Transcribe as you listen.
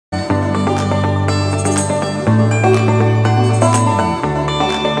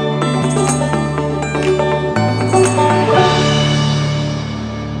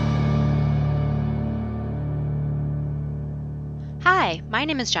My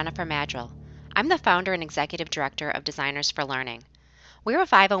name is Jennifer Madrill. I'm the founder and executive director of Designers for Learning. We're a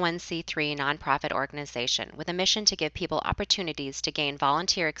 501c3 nonprofit organization with a mission to give people opportunities to gain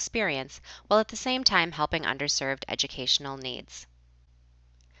volunteer experience while at the same time helping underserved educational needs.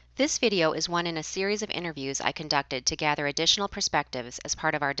 This video is one in a series of interviews I conducted to gather additional perspectives as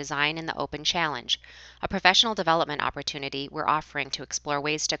part of our Design in the Open Challenge, a professional development opportunity we're offering to explore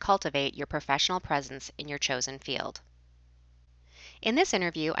ways to cultivate your professional presence in your chosen field. In this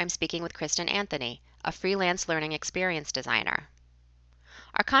interview, I'm speaking with Kristin Anthony, a freelance learning experience designer.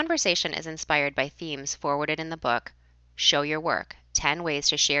 Our conversation is inspired by themes forwarded in the book, Show Your Work, 10 Ways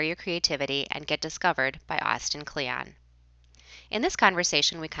to Share Your Creativity and Get Discovered by Austin Kleon. In this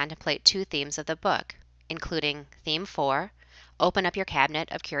conversation, we contemplate two themes of the book, including Theme 4, Open Up Your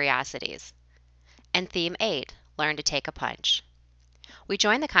Cabinet of Curiosities, and Theme 8, Learn to Take a Punch. We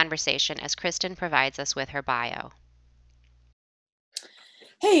join the conversation as Kristin provides us with her bio.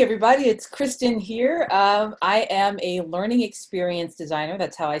 Hey everybody, it's Kristin here. I am a learning experience designer.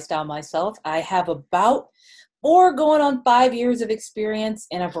 That's how I style myself. I have about 4 going on 5 years of experience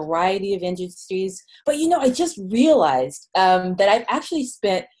in a variety of industries. But I just realized that I've actually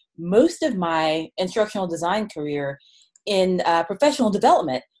spent most of my instructional design career in professional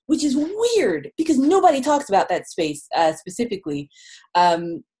development, which is weird because nobody talks about that space specifically.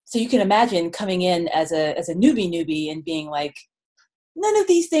 So you can imagine coming in as a newbie and being like, none of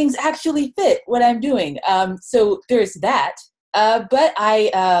these things actually fit what I'm doing. So there's that. But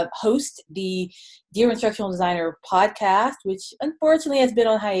I host the Dear Instructional Designer podcast, which unfortunately has been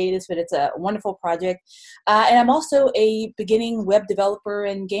on hiatus, but it's a wonderful project. And I'm also a beginning web developer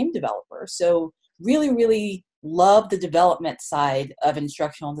and game developer. So really, really love the development side of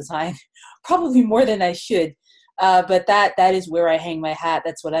instructional design, probably more than I should. But that is where I hang my hat.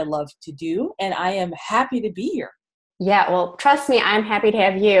 That's what I love to do. And I am happy to be here. Yeah, well, trust me, I'm happy to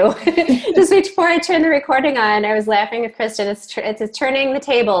have you. Just before I turn the recording on, I was laughing with Kristin. It's turning the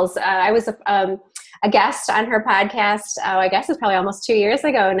tables. I was a guest on her podcast, I guess it's probably almost 2 years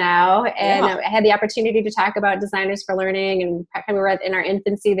ago now. And I had the opportunity to talk about Designers for Learning, and we were in our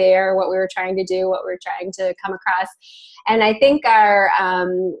infancy there, what we were trying to do, what we were trying to come across. And I think our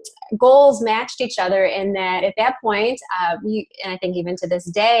goals matched each other in that at that point, and I think even to this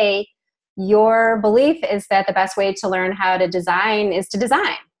day, your belief is that the best way to learn how to design is to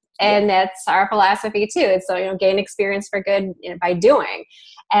design. And that's our philosophy too. It's so, gain experience for good by doing.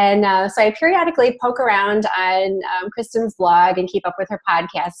 And so I periodically poke around on Kristin's blog and keep up with her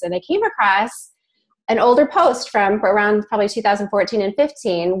podcasts. And I came across an older post from around probably 2014 and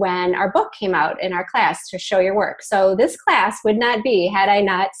 15 when our book came out in our class to Show Your Work. So this class would not be had I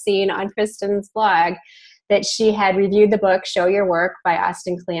not seen on Kristin's blog that she had reviewed the book Show Your Work by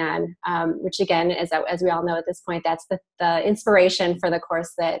Austin Kleon, which again, as we all know at this point, that's the inspiration for the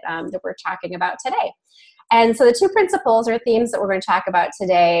course that we're talking about today. And so the two principles or themes that we're going to talk about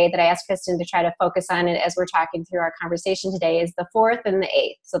today that I asked Kristin to try to focus on as we're talking through our conversation today is the 4th and the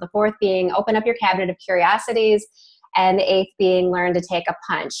 8th. So the 4th being open up your cabinet of curiosities, and the 8th being learn to take a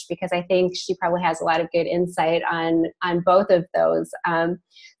punch, because I think she probably has a lot of good insight on both of those.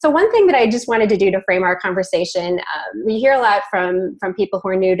 So one thing that I just wanted to do to frame our conversation, we hear a lot from people who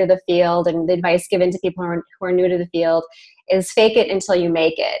are new to the field, and the advice given to people who are new to the field is fake it until you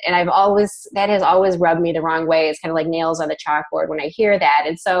make it. And that has always rubbed me the wrong way. It's kind of like nails on the chalkboard when I hear that.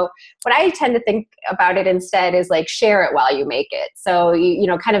 And so what I tend to think about it instead is like share it while you make it. So you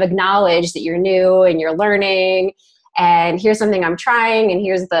kind of acknowledge that you're new and you're learning, and here's something I'm trying, and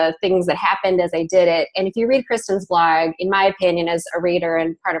here's the things that happened as I did it. And if you read Kristin's blog, in my opinion, as a reader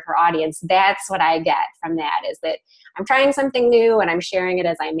and part of her audience, that's what I get from that, is that I'm trying something new and I'm sharing it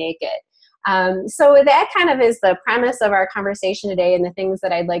as I make it. So that kind of is the premise of our conversation today and the things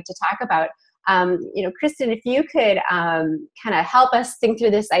that I'd like to talk about. Kristin, if you could kind of help us think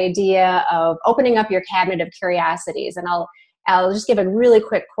through this idea of opening up your cabinet of curiosities, and I'll just give a really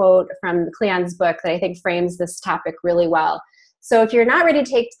quick quote from Kleon's book that I think frames this topic really well. So if you're not ready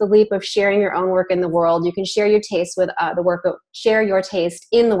to take the leap of sharing your own work in the world, you can share your taste with share your taste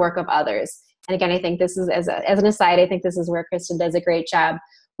in the work of others. And again, I think this is, as an aside, I think this is where Kristin does a great job.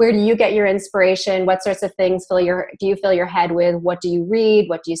 Where do you get your inspiration? What sorts of things do you fill your head with? What do you read?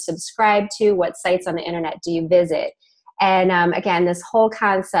 What do you subscribe to? What sites on the internet do you visit? And again, this whole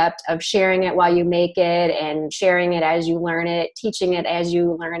concept of sharing it while you make it and sharing it as you learn it, teaching it as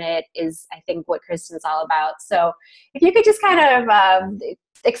you learn it is, I think, what Kristin's all about. So if you could just kind of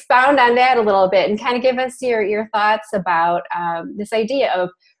expound on that a little bit and kind of give us your thoughts about this idea of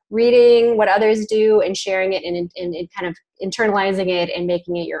reading what others do and sharing it and kind of internalizing it and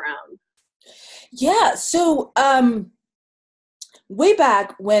making it your own. Yeah. So way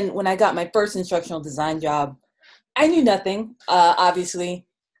back when I got my first instructional design job, I knew nothing. Obviously,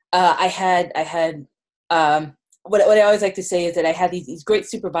 I had what I always like to say is that I had these great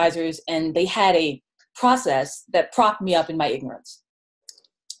supervisors, and they had a process that propped me up in my ignorance.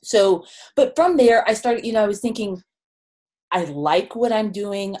 So, but from there, I started. I was thinking, I like what I'm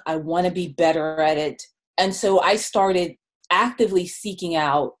doing. I want to be better at it, and so I started actively seeking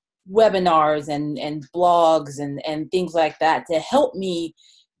out webinars and blogs and things like that to help me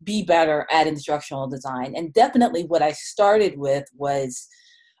be better at instructional design. And definitely what I started with was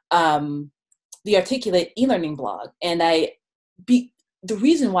the Articulate e-learning blog. And the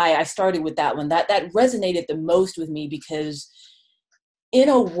reason why I started with that one, that resonated the most with me, because in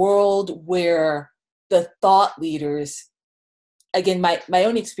a world where the thought leaders, again, my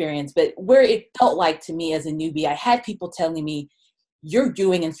own experience, but where it felt like to me as a newbie, I had people telling me, you're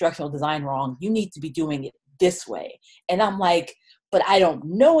doing instructional design wrong. You need to be doing it this way. And I'm like, but I don't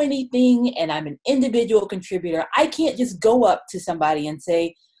know anything, and I'm an individual contributor. I can't just go up to somebody and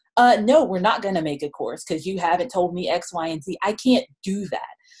say, no, we're not going to make a course because you haven't told me X, Y, and Z. I can't do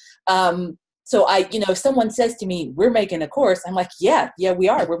that. So if someone says to me, we're making a course, I'm like, yeah, we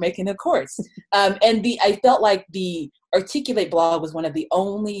are. We're making a course. I felt like the Articulate blog was one of the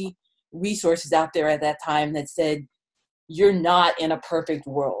only resources out there at that time that said, you're not in a perfect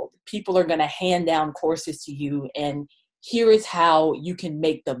world. People are going to hand down courses to you, and here is how you can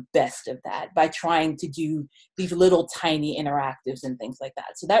make the best of that by trying to do these little tiny interactives and things like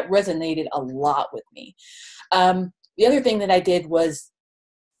that. So that resonated a lot with me. The other thing that I did was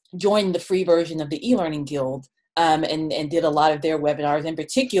join the free version of the e-learning guild, and did a lot of their webinars, in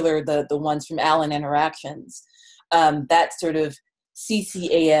particular the ones from Allen Interactions. That sort of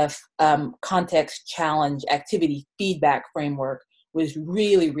CCAF context challenge activity feedback framework was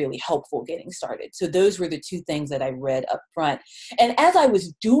really, really helpful getting started. So those were the two things that I read up front. And as I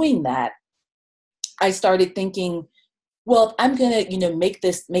was doing that, I started thinking, well, if I'm going to,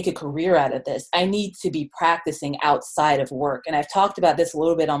 make a career out of this, I need to be practicing outside of work. And I've talked about this a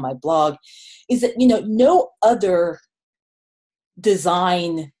little bit on my blog, is that, no other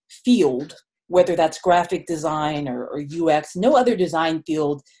design field, whether that's graphic design or UX, no other design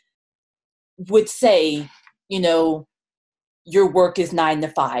field would say, your work is 9 to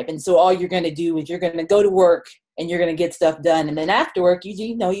 5. And so all you're going to do is you're going to go to work and you're going to get stuff done. And then after work, you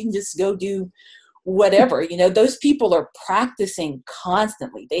can just go do whatever. Those people are practicing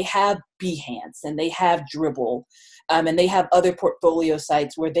constantly. They have Behance and they have Dribble, and they have other portfolio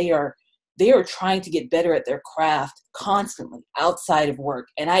sites where they are trying to get better at their craft constantly outside of work.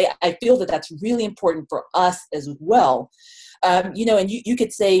 And I feel that that's really important for us as well. And you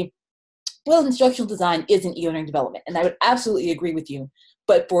could say, well, instructional design isn't e-learning development. And I would absolutely agree with you.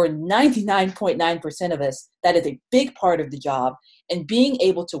 But for 99.9% of us, that is a big part of the job. And being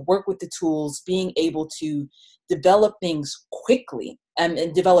able to work with the tools, being able to develop things quickly,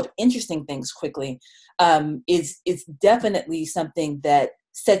 and develop interesting things quickly, is definitely something that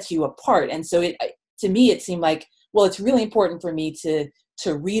sets you apart. And so to me, it seemed like, well, it's really important for me to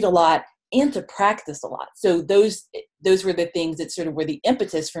read a lot and to practice a lot. So those were the things that sort of were the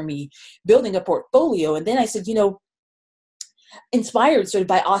impetus for me building a portfolio. And then I said, inspired sort of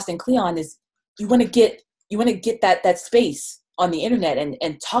by Austin Kleon, is you want to get that space on the internet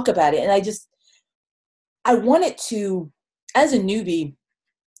and talk about it. And I wanted to, as a newbie,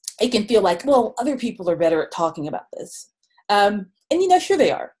 it can feel like, well, other people are better at talking about this. And sure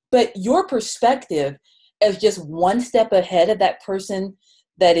they are, but your perspective as just one step ahead of that person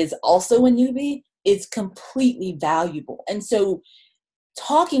that is also a newbie is completely valuable. And so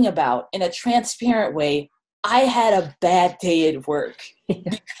talking about in a transparent way, I had a bad day at work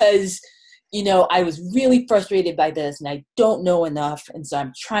because, I was really frustrated by this and I don't know enough. And so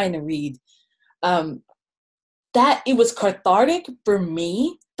I'm trying to read. That it was cathartic for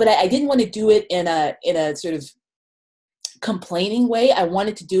me, but I didn't want to do it in a sort of complaining way. I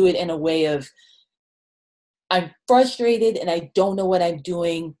wanted to do it in a way of, I'm frustrated and I don't know what I'm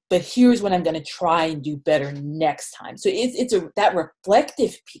doing, but here's what I'm going to try and do better next time. So that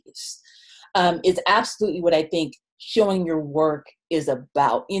reflective piece is absolutely what I think showing your work is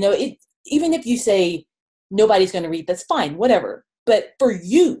about. Even if you say nobody's going to read, that's fine, whatever. But for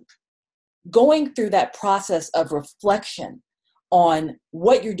you, going through that process of reflection on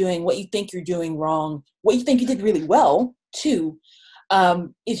what you're doing, what you think you're doing wrong, what you think you did really well too,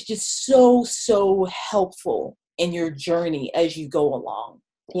 is just so helpful in your journey as you go along.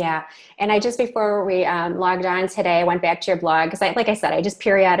 Yeah. And I just, before we logged on today, I went back to your blog because like I said, I just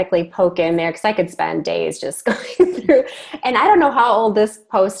periodically poke in there because I could spend days just going through. And I don't know how old this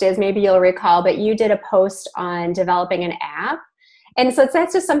post is. Maybe you'll recall, but you did a post on developing an app. And so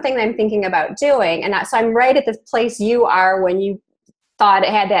that's just something that I'm thinking about doing. And so I'm right at the place you are when you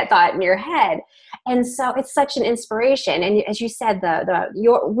had that thought in your head. And so it's such an inspiration. And as you said,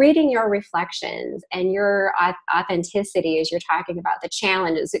 your reading your reflections and your authenticity as you're talking about the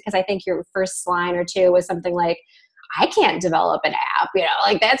challenges, because I think your first line or two was something like, I can't develop an app,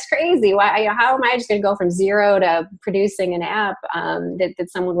 like that's crazy. Why, how am I just going to go from zero to producing an app that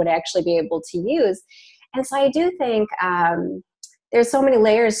someone would actually be able to use? And so I do think there's so many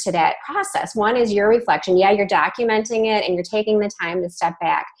layers to that process. One is your reflection. Yeah, you're documenting it and you're taking the time to step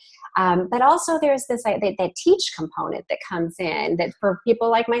back. But also there's this that teach component that comes in that for people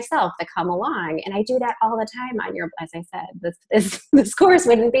like myself that come along. And I do that all the time on as I said, this course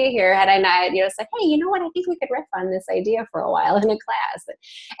wouldn't be here had I not, said, hey, you know what? I think we could riff on this idea for a while in a class.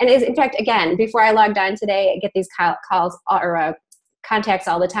 And in fact, again, before I logged on today, I get these calls or contacts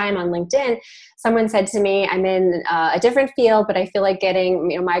all the time on LinkedIn. Someone said to me, I'm in a different field, but I feel like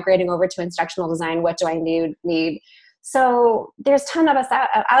migrating over to instructional design. What do I need? So there's a ton of us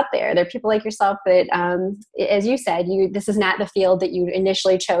out there. There are people like yourself that, as you said, this is not the field that you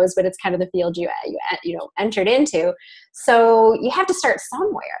initially chose, but it's kind of the field you entered into. So you have to start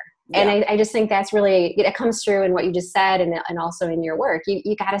somewhere. Yeah. And I just think that's really, it comes through in what you just said and also in your work.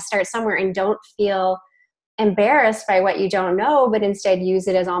 You got to start somewhere and don't feel embarrassed by what you don't know, but instead use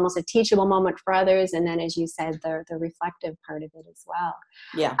it as almost a teachable moment for others. And then, as you said, the reflective part of it as well.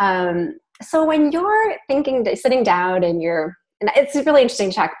 Yeah. So when you're sitting down and it's a really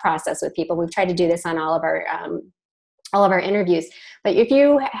interesting talk process with people. We've tried to do this on all of our interviews. But if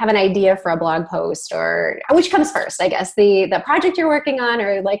you have an idea for a blog post, or which comes first, I guess, the project you're working on,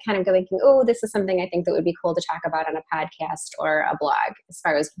 or like kind of thinking, oh, this is something I think that would be cool to talk about on a podcast or a blog, as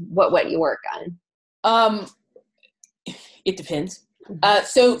far as what you work on. It depends.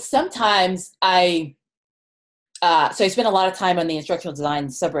 So sometimes I spend a lot of time on the instructional design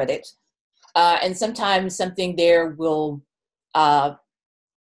subreddit, and sometimes something there will sort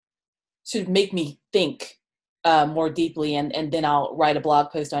of make me think more deeply, and then I'll write a blog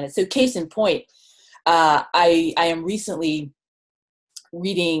post on it. So case in point, I am recently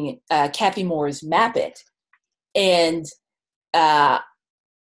reading Kathy Moore's Map It, and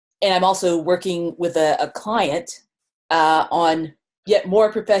I'm also working with a client on yet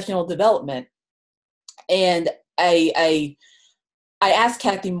more professional development. And I asked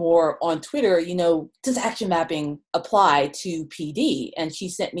Kathy Moore on Twitter, does action mapping apply to PD? And she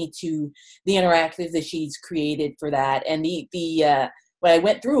sent me to the interactives that she's created for that. And when I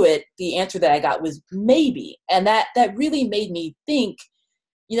went through it, the answer that I got was maybe. And that really made me think,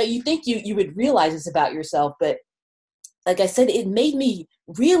 you think you would realize this about yourself, but like I said, it made me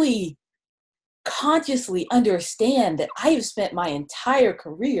really consciously understand that I have spent my entire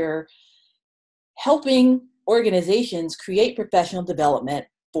career helping organizations create professional development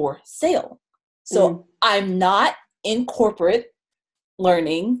for sale. So I'm not in corporate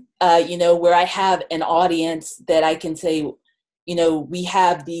learning, where I have an audience that I can say, we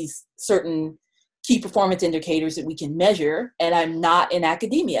have these certain key performance indicators that we can measure, and I'm not in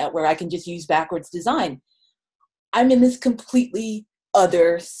academia where I can just use backwards design. I'm in this completely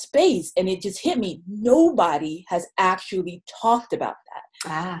other space, and it just hit me. Nobody has actually talked about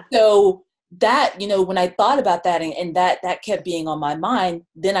that. So that, when I thought about that and that kept being on my mind,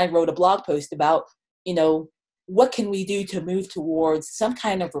 then I wrote a blog post about, what can we do to move towards some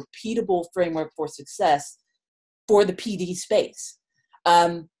kind of repeatable framework for success for the PD space.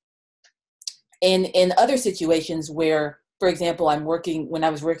 In other situations where, for example, when I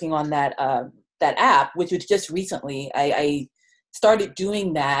was working on that app, which was just recently, I started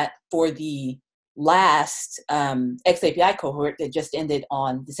doing that for the last XAPI cohort that just ended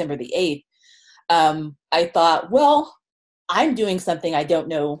on December the 8th. I thought, well, I'm doing something I don't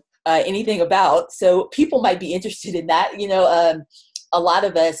know anything about, so people might be interested in that. A lot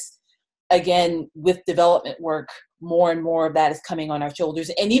of us, again, with development work, more and more of that is coming on our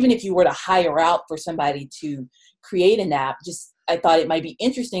shoulders. And even if you were to hire out for somebody to create an app, I thought it might be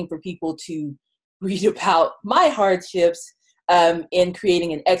interesting for people to read about my hardships in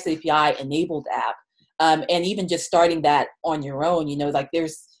creating an XAPI enabled app, and even just starting that on your own.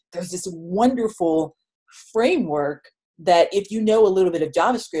 There's this wonderful framework that if you know a little bit of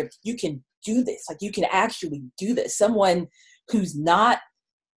JavaScript, you can do this. You can actually do this. Someone who's not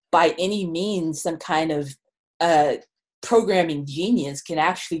by any means some kind of programming genius can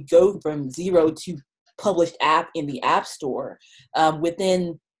actually go from 0 to published app in the App Store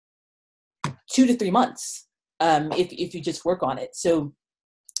within 2 to 3 months, if you just work on it. So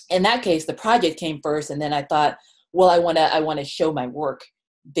in that case, the project came first, and then I thought, well, I want to show my work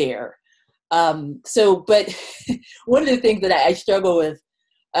there. But one of the things that I struggle with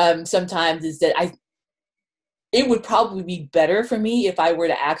sometimes is that it would probably be better for me if I were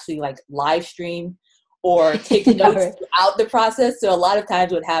to actually like live stream or take notes Right. throughout the process. So a lot of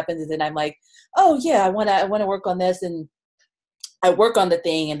times what happens is that I'm like, oh yeah, I want to work on this, and I work on the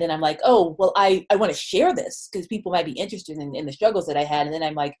thing, and then I'm like, oh, well, I want to share this because people might be interested in the struggles that I had. And then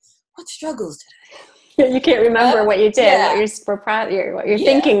I'm like, what struggles did You can't remember what you did, yeah, what you're yeah,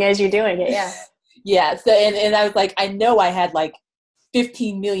 thinking as you're doing it. Yeah. yeah. So, and I was like, I know I had like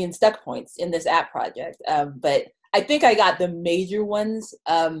 15 million stuck points in this app project. But I think I got the major ones.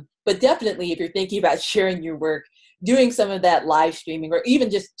 But definitely if you're thinking about sharing your work, doing some of that live streaming, or even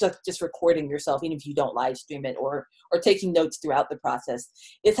just recording yourself, even if you don't live stream it, or taking notes throughout the process,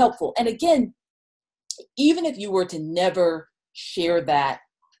 is helpful. And again, even if you were to never share that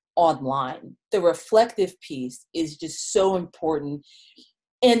online, the reflective piece is just so important.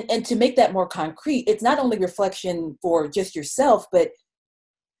 And to make that more concrete, it's not only reflection for just yourself, but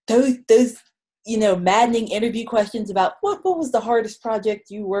those maddening interview questions about what was the hardest project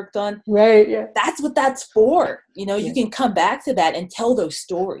you worked on. Right. Yeah. That's what that's for. Yeah. You can come back to that and tell those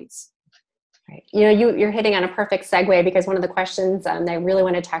stories. Right. You're hitting on a perfect segue, because one of the questions that I really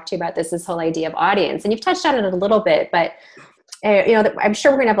want to talk to you about this whole idea of audience, and you've touched on it a little bit, but I'm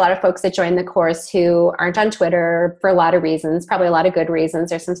sure we're going to have a lot of folks that join the course who aren't on Twitter for a lot of reasons, probably a lot of good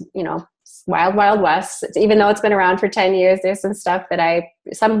reasons. There's some, wild west, even though it's been around for 10 years, there's some stuff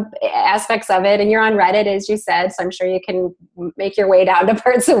some aspects of it, and you're on Reddit, as you said, so I'm sure you can make your way down to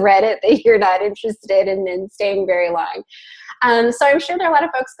parts of Reddit that you're not interested in staying very long. So I'm sure there are a lot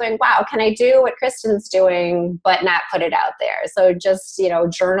of folks going, wow, can I do what Kristin's doing, but not put it out there? So just,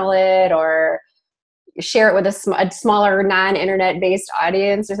 journal it or share it with a smaller non-internet based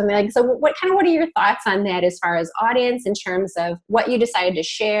audience or something like that. So what are your thoughts on that as far as audience, in terms of what you decided to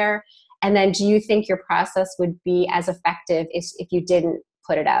share? And then do you think your process would be as effective if you didn't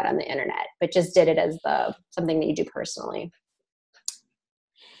put it out on the internet, but just did it as something that you do personally?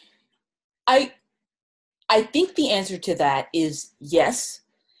 I think the answer to that is yes.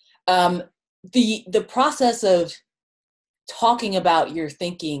 The process of talking about your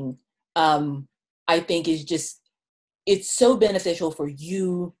thinking, I think it's so beneficial for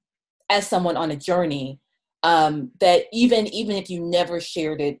you as someone on a journey, that even if you never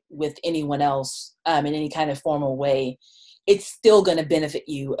shared it with anyone else in any kind of formal way, it's still going to benefit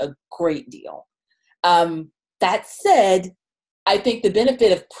you a great deal. That said, I think the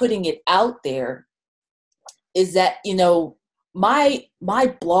benefit of putting it out there is that,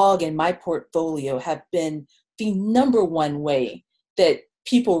 my blog and my portfolio have been the number one way that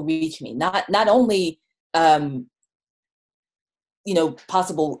people reach me, not only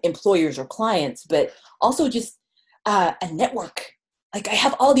possible employers or clients, but also just a network. Like, I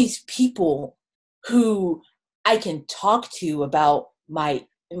have all these people who I can talk to about my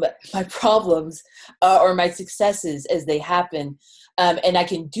problems or my successes as they happen, and I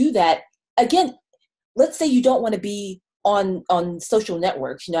can do that. Again, let's say you don't want to be on social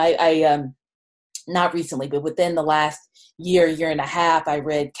networks. I not recently, but within the last year and a half, I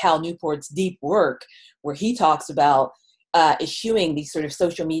read Cal Newport's Deep Work, where he talks about eschewing these sort of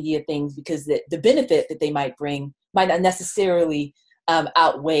social media things because the benefit that they might bring might not necessarily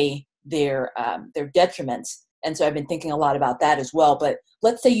outweigh their detriments. And so I've been thinking a lot about that as well. But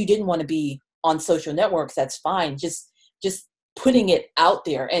let's say you didn't want to be on social networks, that's fine. Just putting it out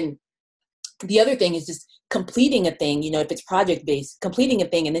there. And the other thing is just completing a thing, if it's project-based, completing a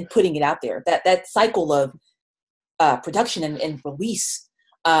thing and then putting it out there. That cycle of production and release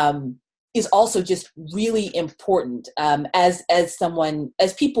is also just really important, as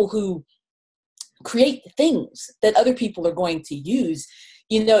people who create things that other people are going to use.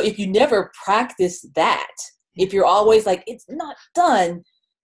 If you never practice that, if you're always like, it's not done,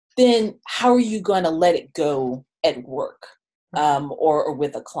 then how are you going to let it go at work, or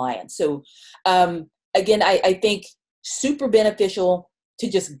with a client? So again, I think super beneficial to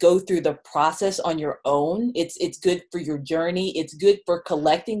just go through the process on your own. It's good for your journey. It's good for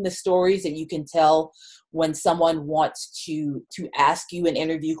collecting the stories that you can tell when someone wants to ask you an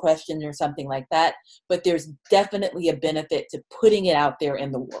interview question or something like that. But there's definitely a benefit to putting it out there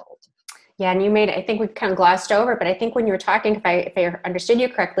in the world. Yeah, and I think we kind of glossed over, but I think when you were talking, if I understood you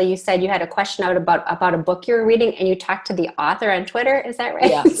correctly, you said you had a question out about a book you were reading, and you talked to the author on Twitter. Is that right?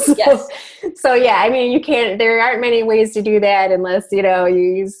 Yeah. Yes. So yeah, I mean, there aren't many ways to do that unless, you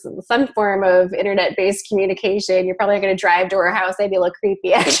use some form of internet-based communication. You're probably going to drive to her house. That'd be a little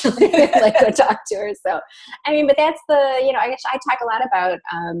creepy, actually, like go talk to her. So, I mean, but that's I talk a lot about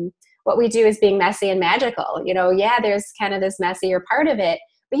what we do as being messy and magical. Yeah, there's kind of this messier part of it,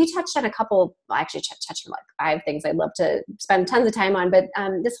 But you touched on a couple, well, actually touched on like 5 things I'd love to spend tons of time on. But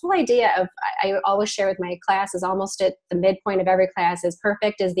this whole idea of, I always share with my classes, almost at the midpoint of every class, is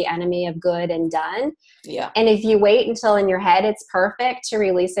perfect is the enemy of good and done. Yeah. And if you wait until in your head it's perfect to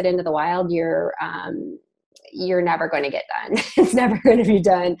release it into the wild, you're never going to get done. It's never going to be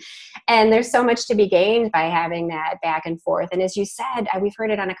done. And there's so much to be gained by having that back and forth. And as you said, we've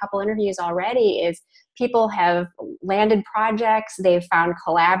heard it on a couple interviews already, is people have landed projects, they've found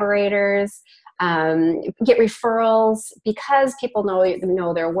collaborators, get referrals because people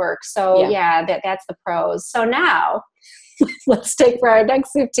know their work. So yeah, that's the pros. So now let's take for our next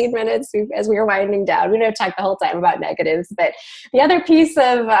 15 minutes as we are winding down. We don't have to talk the whole time about negatives, but the other piece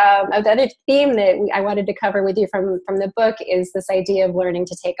of the other theme that I wanted to cover with you from the book is this idea of learning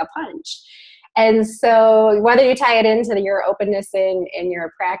to take a punch. And so whether you tie it into your openness in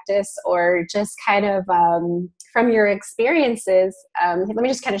your practice or just kind of from your experiences, let me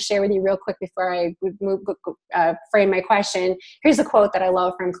just kind of share with you real quick before I frame my question. Here's a quote that I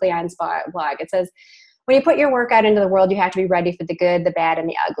love from Cleon's blog. It says, "When you put your work out into the world, you have to be ready for the good, the bad, and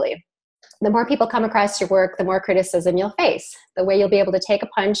the ugly. The more people come across your work, the more criticism you'll face. The way you'll be able to take a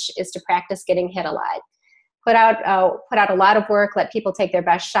punch is to practice getting hit a lot. Put out a lot of work, let people take their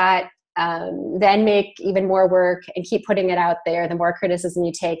best shot, then make even more work and keep putting it out there. The more criticism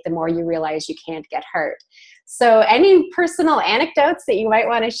you take, the more you realize you can't get hurt." So any personal anecdotes that you might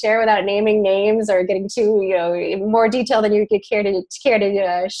want to share without naming names or getting too, more detail than you could care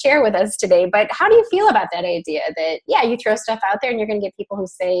to share with us today. But how do you feel about that idea that, you throw stuff out there and you're going to get people who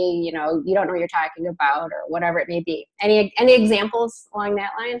say, you don't know what you're talking about or whatever it may be? Any examples along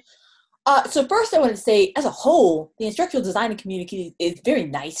that line? So first I want to say, as a whole, the instructional design community is very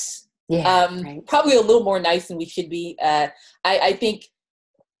nice. Right. Probably a little more nice than we should be. I think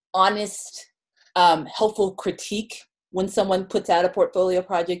honest, helpful critique when someone puts out a portfolio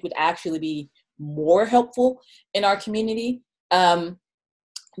project would actually be more helpful in our community.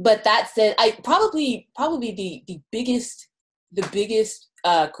 But that said, I probably the biggest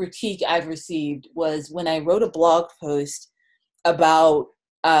critique I've received was when I wrote a blog post about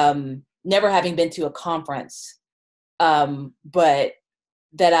never having been to a conference, but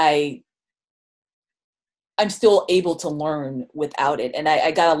that I'm still able to learn without it. And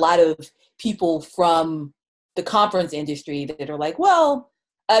I got a lot of people from the conference industry that are like, well,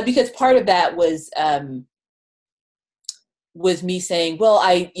 because part of that was me saying, well,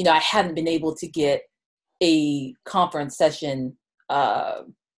 I haven't been able to get a conference session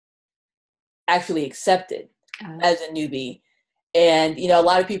actually accepted as a newbie. And, a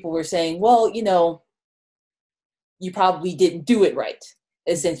lot of people were saying, well, you probably didn't do it right,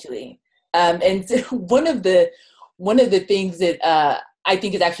 essentially. And so one of the things that I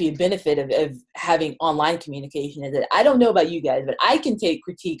think is actually a benefit of having online communication is that I don't know about you guys, but I can take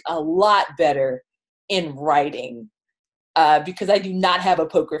critique a lot better in writing because I do not have a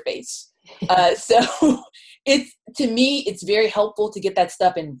poker face. So to me, it's very helpful to get that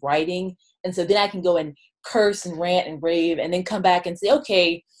stuff in writing. And so then I can go and curse and rant and rave and then come back and say,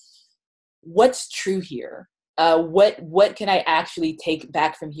 okay, what's true here? What can I actually take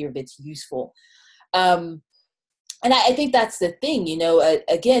back from here that's useful? And I think that's the thing,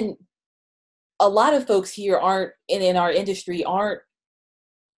 again, a lot of folks here aren't in our industry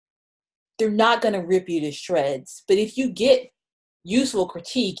they're not going to rip you to shreds. But if you get useful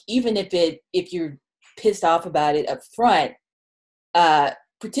critique, even if you're pissed off about it up front,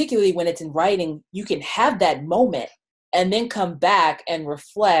 particularly when it's in writing, you can have that moment and then come back and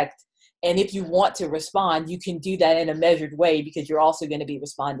reflect. And if you want to respond, you can do that in a measured way because you're also going to be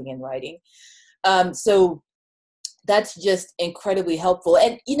responding in writing. So that's just incredibly helpful.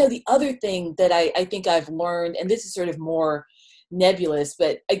 And, the other thing that I think I've learned, and this is sort of more nebulous,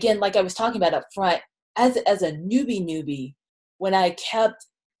 but again, like I was talking about up front, as a newbie, when I kept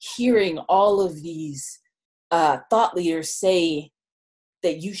hearing all of these thought leaders say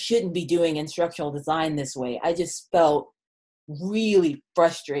that you shouldn't be doing instructional design this way, I just felt really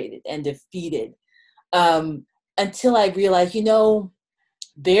frustrated and defeated until I realized,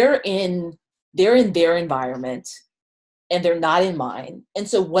 they're in their environment and they're not in mine. And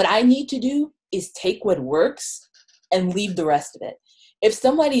so what I need to do is take what works and leave the rest of it. If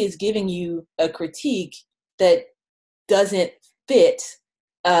somebody is giving you a critique that doesn't fit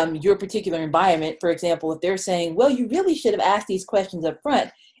your particular environment, for example, if they're saying, well, you really should have asked these questions up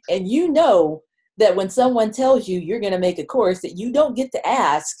front, and that when someone tells you you're going to make a course that you don't get to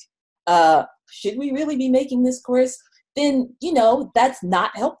ask, should we really be making this course? Then, that's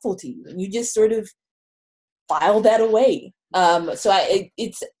not helpful to you. And you just sort of file that away. So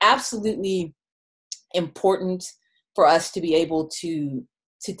it's absolutely important for us to be able to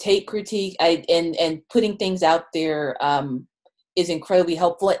to take critique. And putting things out there is incredibly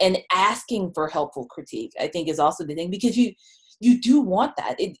helpful, and asking for helpful critique, I think, is also the thing, because you do want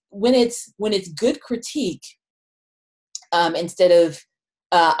that. When it's good critique, instead of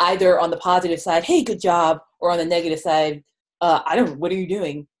either on the positive side, hey, good job, or on the negative side, I don't know, what are you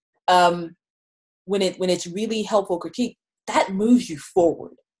doing? When it's really helpful critique, that moves you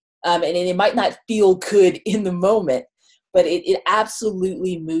forward. And it might not feel good in the moment, but it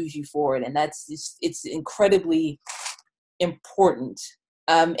absolutely moves you forward. And it's incredibly important.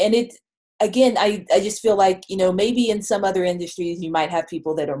 And again, I just feel like, maybe in some other industries, you might have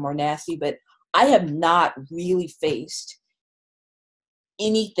people that are more nasty, but I have not really faced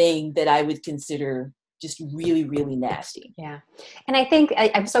anything that I would consider just really, really nasty. Yeah. And I think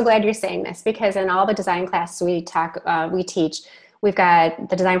I'm so glad you're saying this, because in all the design classes we teach, we've got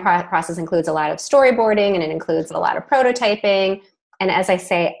the design process includes a lot of storyboarding, and it includes a lot of prototyping. And as I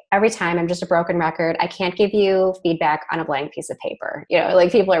say, every time, I'm just a broken record. I can't give you feedback on a blank piece of paper.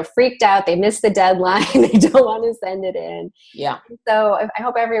 Like, people are freaked out. They missed the deadline. They don't want to send it in. Yeah. So I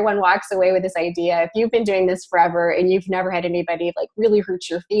hope everyone walks away with this idea. If you've been doing this forever and you've never had anybody like really hurt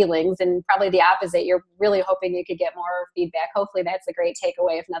your feelings, and probably the opposite, you're really hoping you could get more feedback. Hopefully that's a great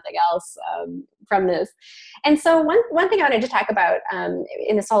takeaway, if nothing else, from this. And so one thing I wanted to talk about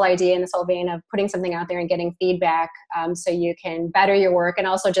in this whole idea, in this whole vein of putting something out there and getting feedback, so you can better your work, and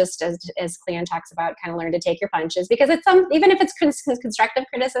also just as Cleon talks about, kind of learn to take your punches, because it's even if it's constructive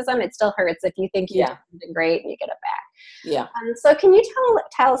criticism, it still hurts if you think you did something great and you get it back. Yeah. So can you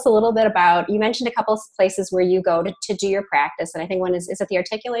tell us a little bit about, you mentioned a couple of places where you go to do your practice, and I think one is it the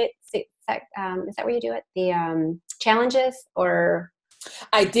Articulate? Is that where you do it? The challenges, or?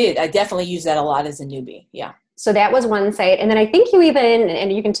 I definitely use that a lot as a newbie. Yeah. So that was one site. And then I think you even,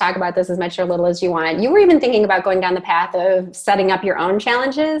 and you can talk about this as much or little as you want, you were even thinking about going down the path of setting up your own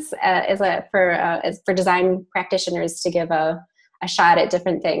challenges for design practitioners to give a shot at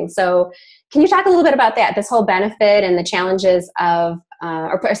different things. So can you talk a little bit about that, this whole benefit and the challenges of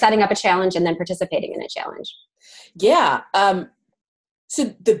or setting up a challenge and then participating in a challenge? Yeah.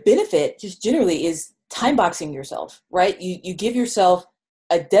 So the benefit just generally is time boxing yourself, right? You give yourself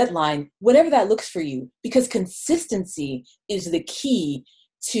a deadline, whatever that looks for you, because consistency is the key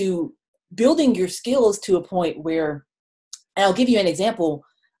to building your skills to a point where, and I'll give you an example.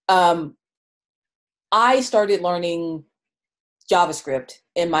 I started learning JavaScript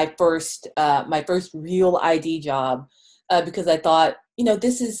in my first real ID job, because I thought,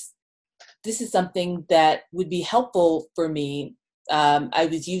 this is something that would be helpful for me. I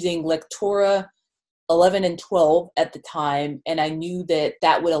was using Lectora 11 and 12 at the time, and I knew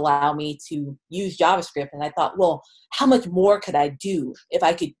that would allow me to use JavaScript. And I thought, well, how much more could I do if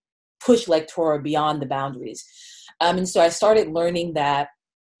I could push Lectora beyond the boundaries? And so I started learning that,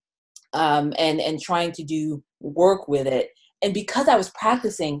 and trying to do work with it. And because I was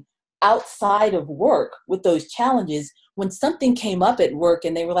practicing outside of work with those challenges, when something came up at work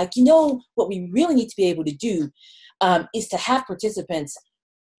and they were like, what we really need to be able to do is to have participants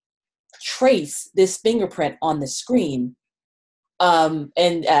trace this fingerprint on the screen. And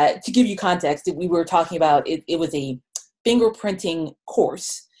to give you context, we were talking about, it was a fingerprinting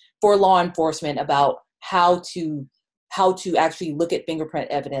course for law enforcement about how to actually look at fingerprint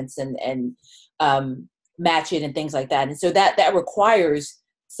evidence and match it and things like that. And so that requires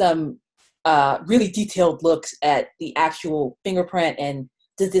some really detailed looks at the actual fingerprint, and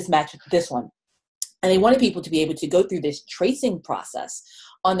does this match with this one? And they wanted people to be able to go through this tracing process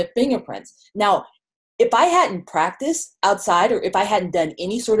on the fingerprints. Now, if I hadn't practiced outside, or if I hadn't done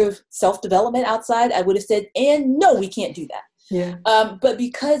any sort of self-development outside, I would have said, and no, we can't do that. Yeah. But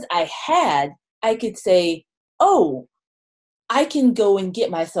because I could say, oh, I can go and get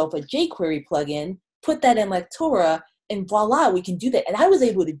myself a jQuery plugin, put that in Lectora, and voila, we can do that. And I was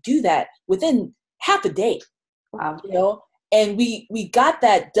able to do that within half a day. Wow. And we got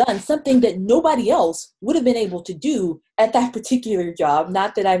that done, something that nobody else would have been able to do at that particular job.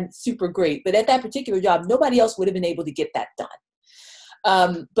 Not that I'm super great, but at that particular job, nobody else would have been able to get that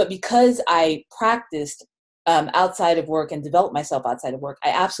done. But because I practiced outside of work and developed myself outside of work,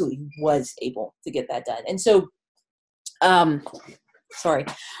 I absolutely was able to get that done. And so,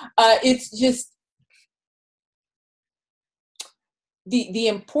 it's just, the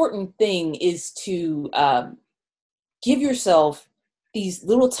important thing is to give yourself these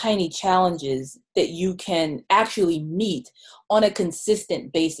little tiny challenges that you can actually meet on a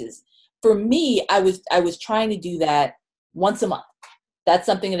consistent basis. For me, I was trying to do that once a month. That's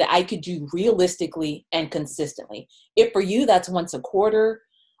something that I could do realistically and consistently. If for you, that's once a quarter,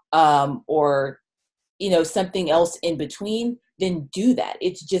 or something else in between, then do that.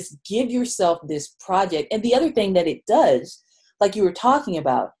 It's just give yourself this project. And the other thing that it does, like you were talking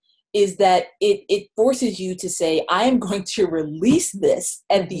about, is that it forces you to say, I am going to release this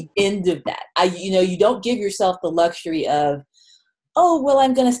at the end of that. You don't give yourself the luxury of, oh, well,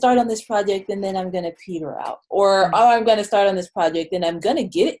 I'm going to start on this project and then I'm going to peter out. Or, oh, I'm going to start on this project and I'm going to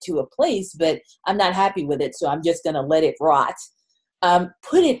get it to a place, but I'm not happy with it, so I'm just going to let it rot.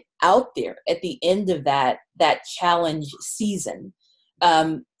 Put it out there at the end of that challenge season,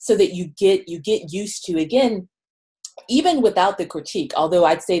 so that you get used to, again, even without the critique, although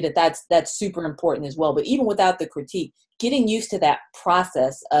I'd say that that's super important as well, but even without the critique, getting used to that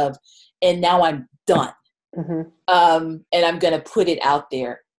process of, and now I'm done. Mm-hmm. And I'm going to put it out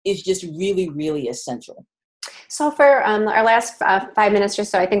there is just really, really essential. So for our last 5 minutes or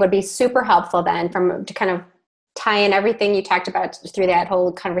so, I think would be super helpful then to kind of tie in everything you talked about through that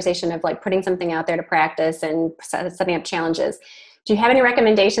whole conversation of like putting something out there to practice and setting up challenges. Do you have any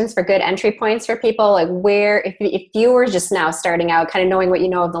recommendations for good entry points for people? Like where, if you were just now starting out, kind of knowing what you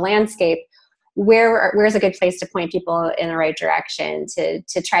know of the landscape, where's a good place to point people in the right direction to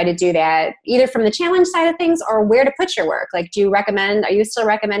try to do that, either from the challenge side of things or where to put your work? Like, are you still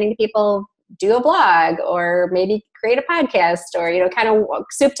recommending to people do a blog or maybe create a podcast, or, kind of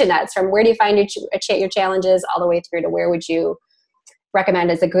soup to nuts from where do you find your challenges all the way through to where would you recommend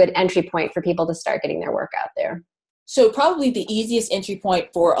as a good entry point for people to start getting their work out there? So probably the easiest entry point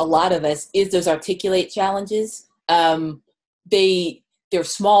for a lot of us is those articulate challenges. They're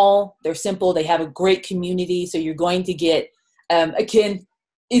small, they're simple, they have a great community. So you're going to get, again,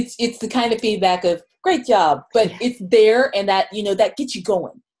 it's the kind of feedback of great job, but it's there, and that, that gets you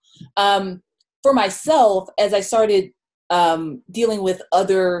going. For myself, as I started dealing with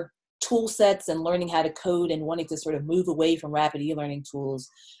other tool sets and learning how to code and wanting to sort of move away from rapid e-learning tools,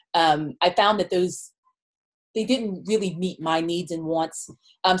 I found that they didn't really meet my needs and wants.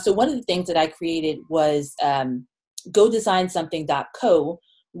 So one of the things that I created was godesignSomething.co,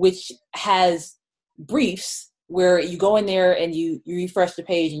 which has briefs where you go in there and you refresh the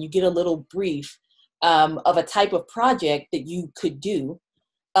page and you get a little brief of a type of project that you could do.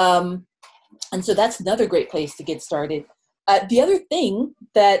 And so that's another great place to get started. The other thing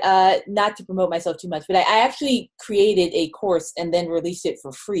that, not to promote myself too much, but I actually created a course and then released it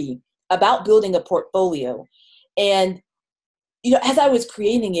for free about building a portfolio. And, as I was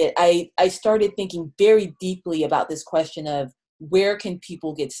creating it, I started thinking very deeply about this question of where can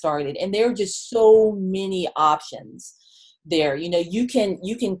people get started? And there are just so many options there. You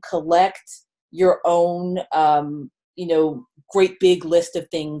can collect your own, great big list of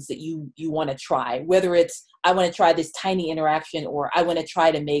things that you want to try, whether it's, I want to try this tiny interaction, or I want to try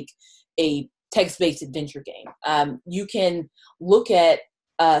to make a text-based adventure game. You can look at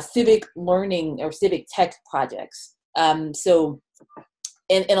civic learning or civic tech projects. So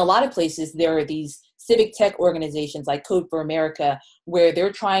in a lot of places, there are these civic tech organizations like Code for America, where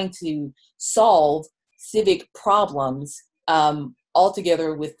they're trying to solve civic problems all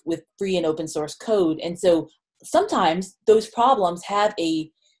together with free and open source code. And so sometimes those problems have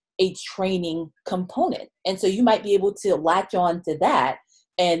a training component. And so you might be able to latch on to that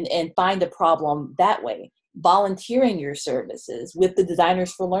and find a problem that way. Volunteering your services with the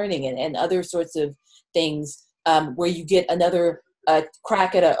Designers for Learning and other sorts of things, where you get another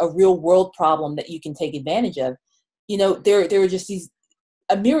crack at a real world problem that you can take advantage of. There are just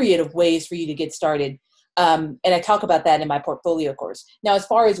a myriad of ways for you to get started. And I talk about that in my portfolio course. Now, as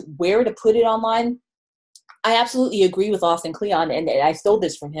far as where to put it online, I absolutely agree with Austin Kleon, and I stole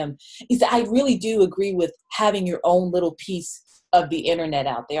this from him, is that I really do agree with having your own little piece of the internet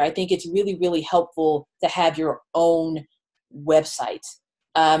out there. I think it's really, really helpful to have your own website.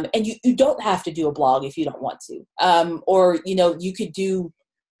 And you don't have to do a blog if you don't want to. Or, you could do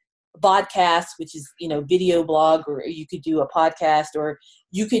podcast, which is, video blog, or you could do a podcast, or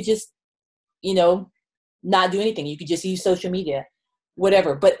you could just, not do anything. You could just use social media,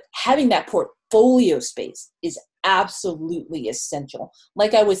 whatever. But having that portfolio space is absolutely essential.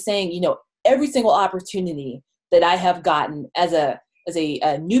 Like I was saying, every single opportunity that I have gotten as a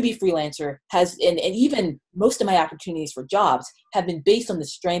newbie freelancer has, and even most of my opportunities for jobs have been based on the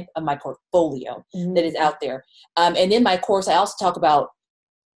strength of my portfolio that is out there. And in my course, I also talk about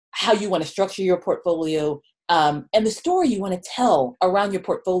how you want to structure your portfolio, and the story you want to tell around your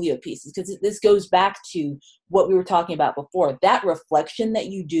portfolio pieces, because this goes back to what we were talking about before. That reflection that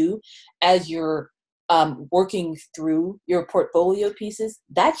you do as you're working through your portfolio pieces,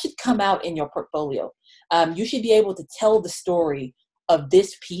 that should come out in your portfolio. You should be able to tell the story of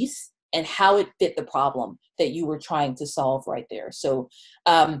this piece and how it fit the problem that you were trying to solve right there. So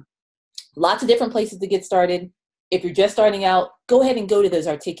lots of different places to get started. if you're just starting out, go ahead and go to those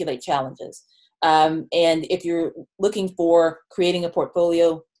Articulate challenges. And if you're looking for creating a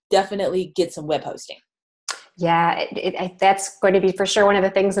portfolio, definitely get some web hosting. Yeah, that's going to be for sure one of the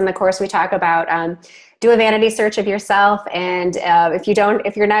things in the course we talk about. Do a vanity search of yourself, and if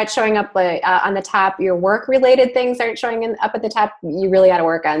you're not showing up on the top, your work-related things aren't showing up at the top. You really got to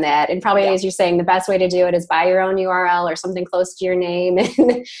work on that. And probably, as you're saying, the best way to do it is buy your own URL or something close to your name,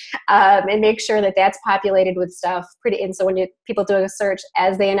 and make sure that that's populated with stuff. And so when people do a search,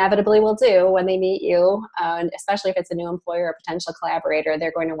 as they inevitably will do when they meet you, and especially if it's a new employer or potential collaborator,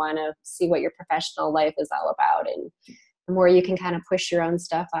 they're going to want to see what your professional life is all about. And the more you can kind of push your own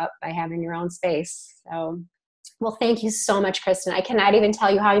stuff up by having your own space. So, well, thank you so much, Kristin. I cannot even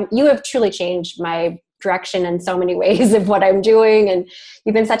tell you how you have truly changed my direction in so many ways of what I'm doing. And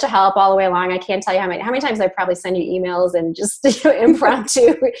you've been such a help all the way along. I can't tell you how many times I probably send you emails and just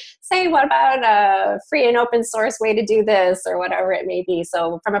impromptu say, what about a free and open source way to do this, or whatever it may be.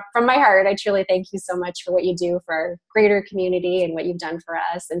 So from my heart, I truly thank you so much for what you do for our greater community and what you've done for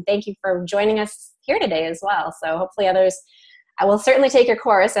us. And thank you for joining us here today as well. So hopefully others, I will certainly take your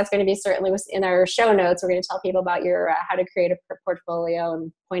course. That's going to be certainly in our show notes. We're going to tell people about your how to create a portfolio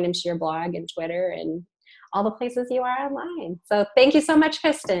and point them to your blog and Twitter and all the places you are online. So thank you so much,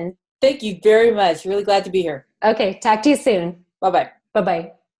 Kristin. Thank you very much. Really glad to be here. Okay, talk to you soon. Bye-bye.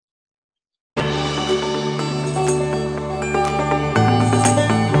 Bye-bye.